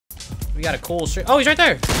We got a cool streak. Oh, he's right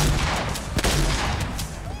there.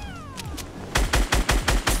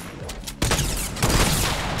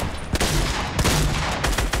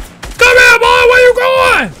 Come here, boy. Where you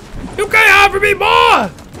going? You can't hide from me, boy.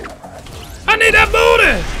 I need that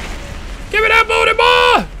booty. Give me that booty,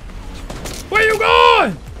 boy. Where you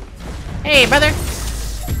going? Hey, brother.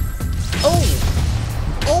 Oh.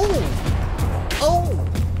 Oh. Oh.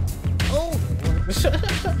 Oh.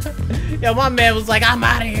 Yo, my man was like, I'm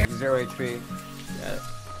out of here. 0 HP. Yeah.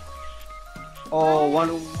 Oh,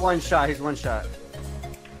 one shot. He's one shot.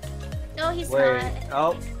 No, he's Wait.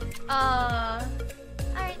 not. Oh.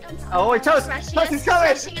 Alright, I'm sorry. Oh, wait, Toast! Toast, he's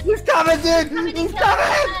coming! He's coming, dude! He's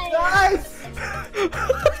coming! Nice!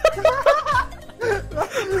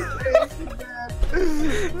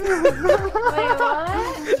 Wait, what?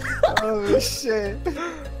 Holy shit.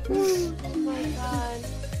 Oh my god.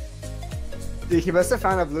 Dude, he must have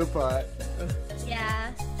found a blue pot.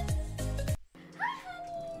 Yeah.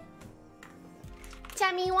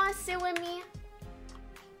 Tammy, you wanna sit with me?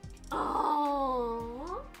 Oh.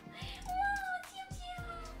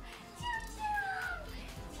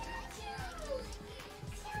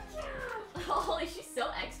 Oh, she's so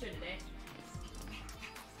extra today.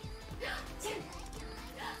 Timmy!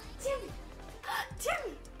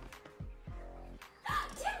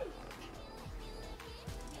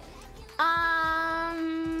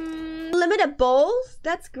 Limited bowls?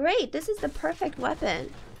 That's great. This is the perfect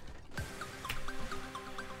weapon.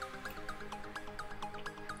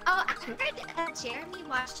 Oh, I heard Jeremy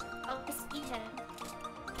watched. Oh, I see him.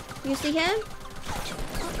 You see him?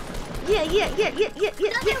 Yeah.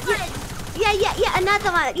 Yeah,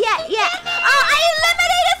 another one. Yeah. Oh, I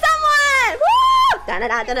eliminated someone! Woo!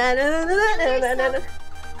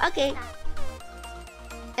 Okay.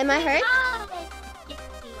 Am I hurt? Oh,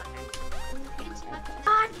 yes, you are.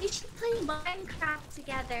 God, we should play Minecraft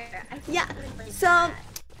together. Yeah. So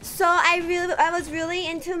I was really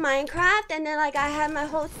into Minecraft, and then like I had my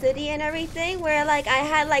whole city and everything where like I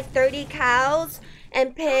had like 30 cows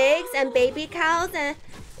and pigs and baby cows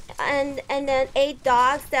and then 8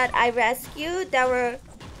 dogs that I rescued that were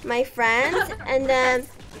my friends, and then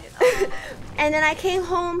and then I came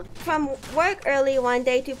home from work early one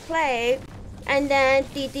day to play, and then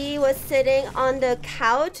Didi was sitting on the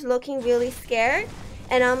couch looking really scared,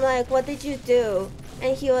 and I'm like, what did you do?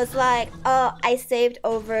 And he was like, oh, I saved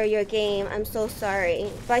over your game. I'm so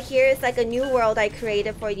sorry. But here's like a new world I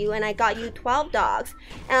created for you, and I got you 12 dogs.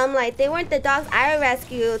 And I'm like, they weren't the dogs I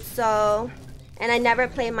rescued, so... And I never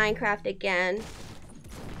play Minecraft again.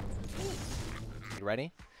 You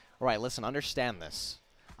ready? All right, listen, understand this.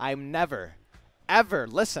 I'm never, ever,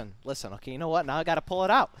 listen, okay, you know what? Now I got to pull it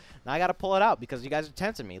out. Now I got to pull it out because you guys are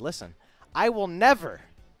tempting me. Listen, I will never,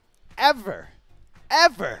 ever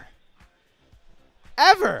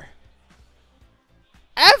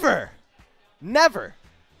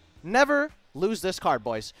never lose this card,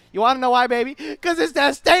 boys. You want to know why, baby? Because it's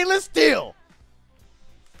that stainless steel.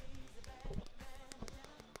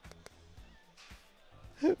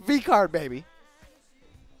 V card, baby.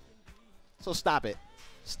 So stop it.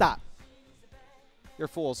 Stop. You're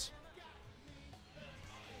fools.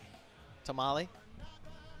 Tamale.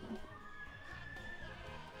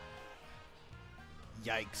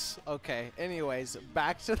 Yikes. Okay. Anyways,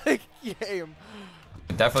 back to the game.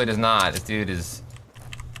 It definitely does not. This dude is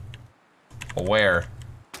aware.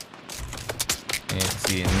 You can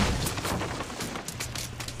see it.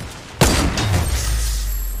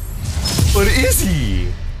 What is he?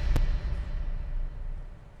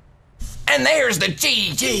 And there's the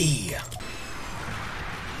GG.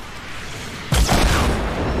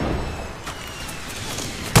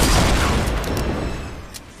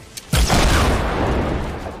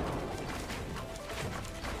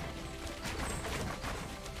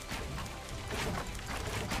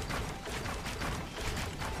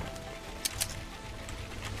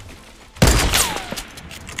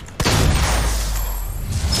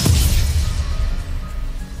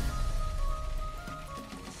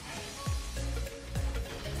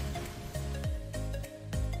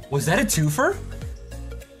 Was that a twofer?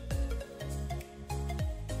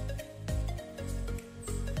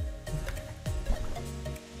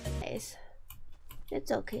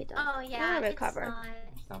 It's okay though. Oh yeah, I'll recover.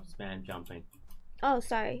 Stop spam jumping. Oh,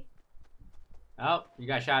 sorry. Oh, you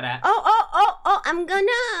got shot at. Oh, I'm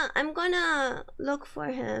gonna look for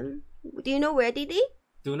him. Do you know where, Didi?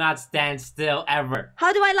 Do not stand still ever.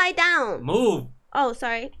 How do I lie down? Move. Oh,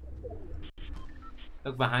 sorry.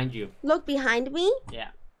 Look behind you. Look behind me? Yeah.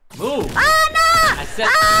 Move! Ah, no! I said...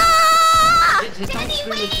 Ah! Just don't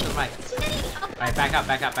scream into the mic. Jenny, oh. Alright, back up.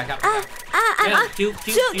 Q.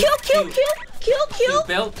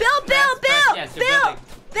 Build. Yes, you're Build.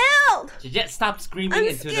 Build. Just stop screaming I'm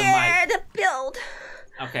into the scared. mic. Build.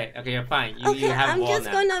 Okay, you're fine. You Okay, have a I'm wall just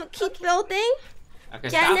now. gonna keep building. Okay,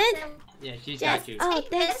 Janet? stop. Yeah, she's Yes. got you. Oh,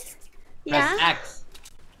 thanks. Press Yeah. X.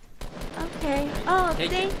 Okay. Oh, Take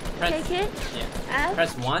thank. it. Press, Take it. Yeah. F.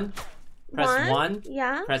 Press 1. Press 1.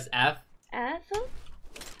 Yeah. Press F. F.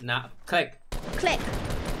 Now, click. Click.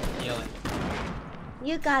 Healing.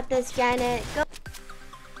 You got this, Janet. Go.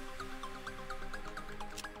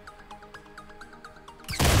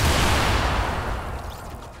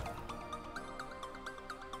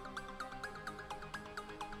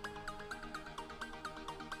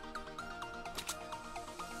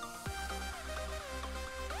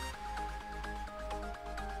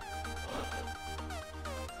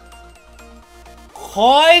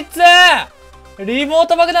こいつリモー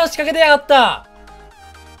ト爆弾仕掛けてやがった。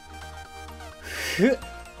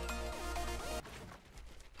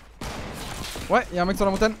Ouais, y'a un mec sur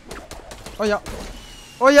la montagne.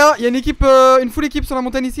 Oh y'a une équipe, une full équipe sur la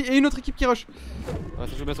montagne ici et une autre équipe qui rush. Ouais,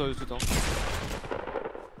 ça joue bien sur le tout, hein.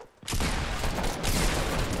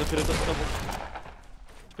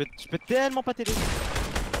 Je peux tellement pas t'aider.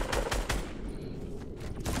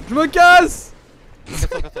 Je me casse.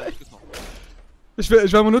 Je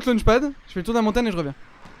vais à mon autre launchpad, je fais le tour de la montagne et je reviens.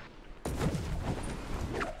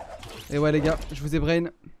 Et ouais les gars, je vous ai brain.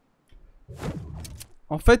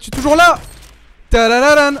 En fait, je suis toujours là.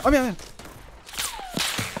 Tadadadan. Oh merde.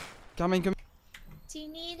 Carmine comme... Do you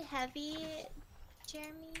need heavy,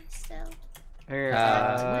 Jeremy, still? Here,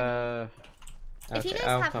 If you okay, guys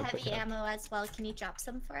I'll have come pick heavy it up. ammo as well, can you drop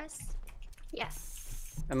some for us?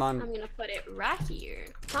 Yes. I'm on. I'm gonna put it right here.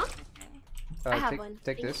 Huh? I have one.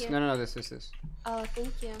 Take Thank this. you. No, this. Oh,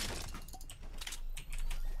 thank you.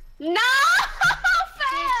 No!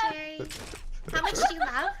 Here, Jerry. How much do you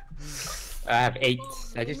have? I have 8.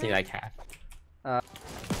 I just need like half. Let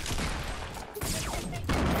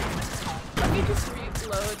me just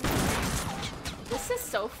reload. This is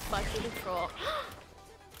so fucking troll.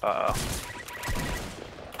 Oh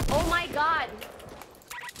my god.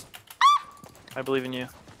 I believe in you.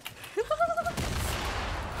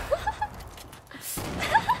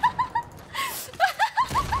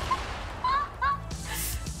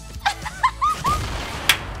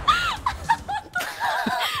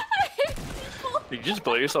 Did you just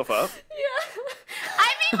blow yourself up? Yeah.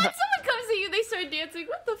 I mean, when someone comes at you, they start dancing.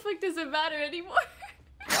 What the fuck does it matter anymore?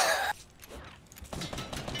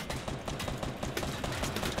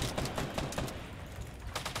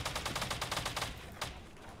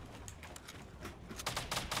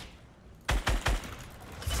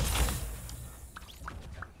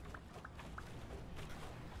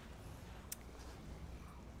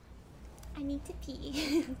 I need to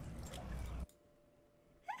pee.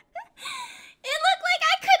 It looked like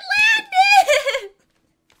I could land it!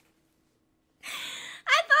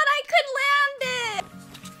 I thought I could land it!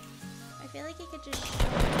 I feel like I could just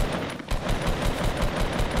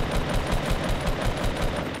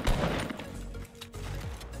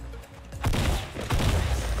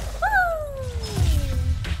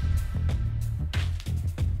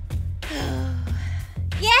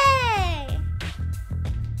Yay!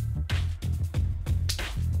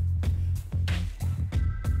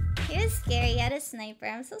 He was scary. He had a sniper.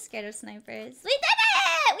 I'm so scared of snipers. We did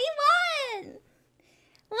it! We won!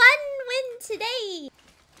 One win today!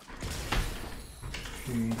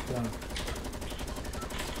 Putain.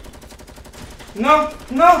 Non,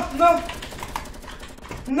 non, non!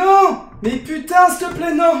 Non! Mais putain, s'il te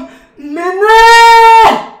plaît, non! Mais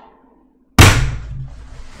non!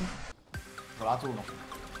 Voilà, tout, non.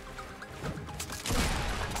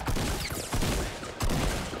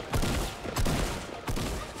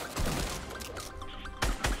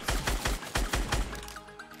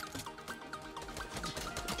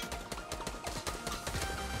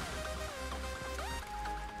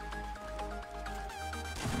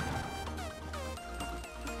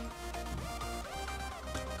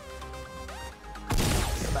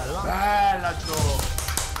 Bella Joe!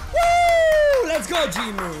 Woo! Let's go,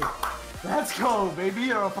 Jimu! Let's go,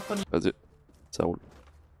 baby! Vas-y, ça roule.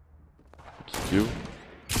 Kill.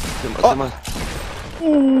 C'est moi.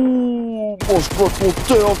 Ouh, mange-moi ton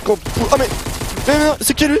terre comme pou... Ah mais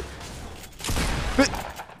c'est qui lui? Mais...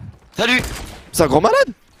 Salut! C'est un grand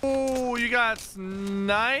malade! Oh, you got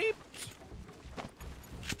sniped?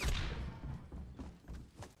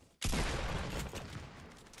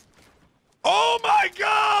 Oh my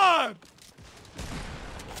god!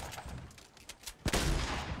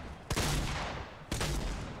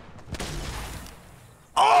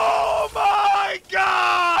 Oh my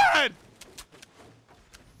god!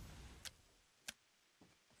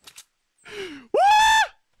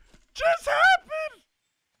 just happened?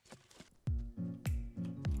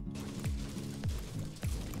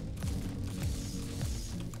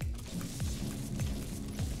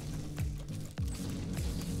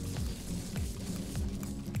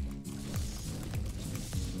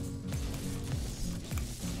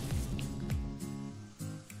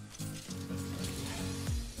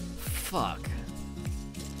 Fuck.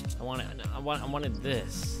 I wanted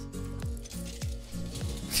this.